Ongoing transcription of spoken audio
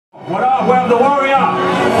What up? We're the warrior.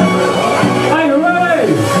 Hey, hooray!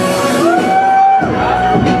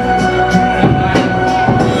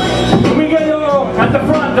 Can we get you at the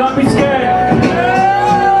front? Don't be scared.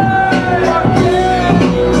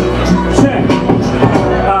 Check.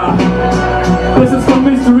 This is from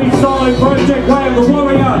Mistery Solid Project Way of the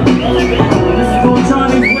Warrior. This is called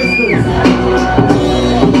Chinese Whispers.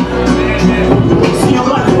 See, I'm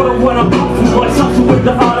like what I'm up to, like something with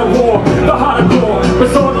the heart of war, the heart of war. But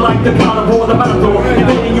sort of like the carnivore, the matador,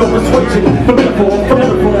 invading your persuasion. For metaphor,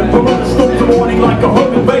 from other storms of warning like a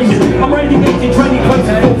home invasion. I'm raiding ancient training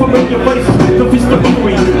places for familiar faces. The fist of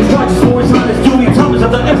fury, his righteous stories known as Julie Thomas of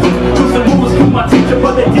the essence. Cause the rules killed my teacher,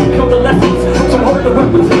 but they didn't kill the lessons. So hold the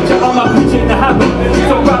weapons, teacher, I'm not preaching the habit.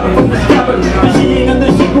 So grab it from the scabbard. The sheeting and the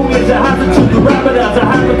sheeple is a hazard to the rabbit as a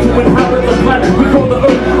habit to inhabit the planet. We call the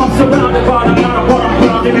earth, I'm surrounded by the amount of what I'm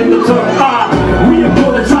grounded in the turf. We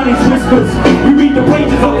ignore the Chinese whispers. We read the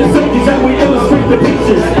pages of the sages and we illustrate the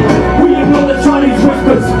pictures. We ignore the Chinese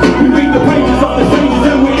whispers. We read the pages of the sages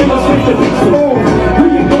and we illustrate the pictures. Oh,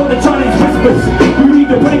 we ignore the Chinese whispers. We read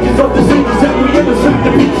the pages of the sages and we illustrate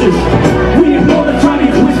the pictures. We ignore the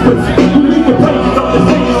Chinese whispers. We read the pages of the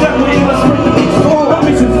sages and we illustrate the pictures. Oh, our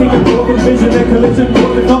missions take a broken vision and collision.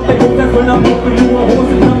 Broken up, they hold that when I'm hoping you a horse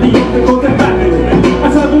and come the obstacle and back it. I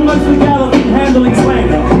travel much legality, handling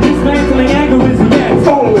slander. Dismantling anger is the answer.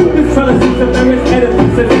 Oh, this fella thinks that there is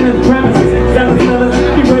edifices in his premises. Jealous fellas,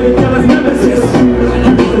 beware the jealous nemesis.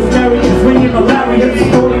 Judas Iscariot swinging the lariat,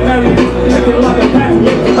 stolen marriages, acting like a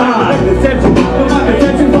patriot. I'm deception, but my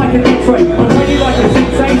perception's like an X-ray. I'm ready like a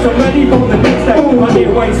sensei, so ready for the next day. My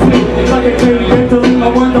airways split like a clean rental. I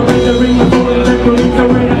wonder when the ring was falling gently. So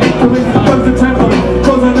when I enter it, I'm supposed to tremble.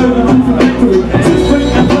 Cause I know the truth of victory. Since spring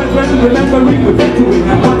and first when remembering with victory.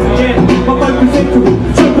 Once again, my focus into it.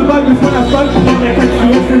 Show the bogus when I spoke, and they catch the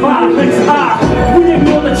essence. We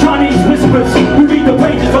ignore the Chinese whispers. We read the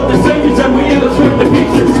pages of the sages and we illustrate the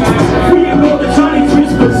pictures. We ignore the Chinese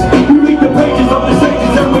whispers. We read the pages of the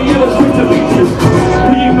sages and we illustrate the pictures.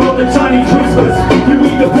 We ignore the Chinese whispers. We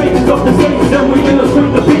read the pages of the sages and we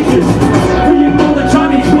illustrate the pictures. We ignore the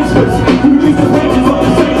Chinese whispers. We read the pages of the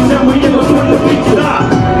sages and we illustrate the pictures.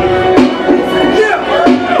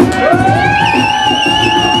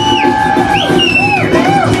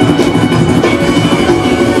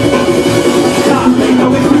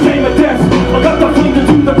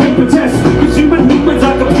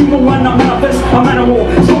 I'm at a war,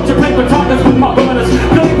 torture paper tigers with my burners.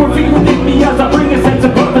 Calligraphy within me as I bring a sense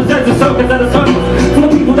of purpose. There's a circus at a circus for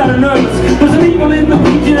the people that are nervous. There's an evil in the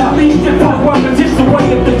region that leads your thought weapons. It's the way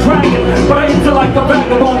of the dragon, but I enter like a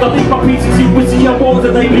vagabond. I leave my pieces see with the wars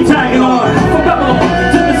that they be tagging on. From Babylon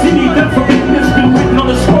to the city that forgiveness been written on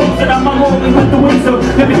the scrolls that I'm unrolling with the wisdom.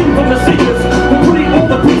 They're hidden from the secrets. We're putting all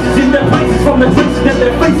the pieces in their places from the traces that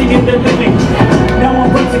they're facing in their living. Now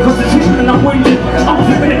I'm racing cause it's human and I'm waiting. I'm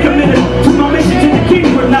flipping and committed to my mission to the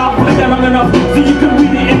kingdom. Now I've put that long enough so you can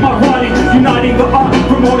read it in my writing. Uniting the art,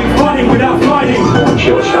 promoting fighting without fighting.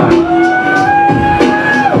 Chill shot. To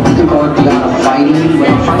go beyond fighting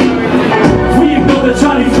without fighting. We ignore the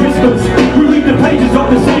Chinese whispers. We read the pages of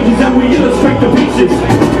the sages and we illustrate the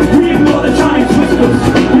pictures.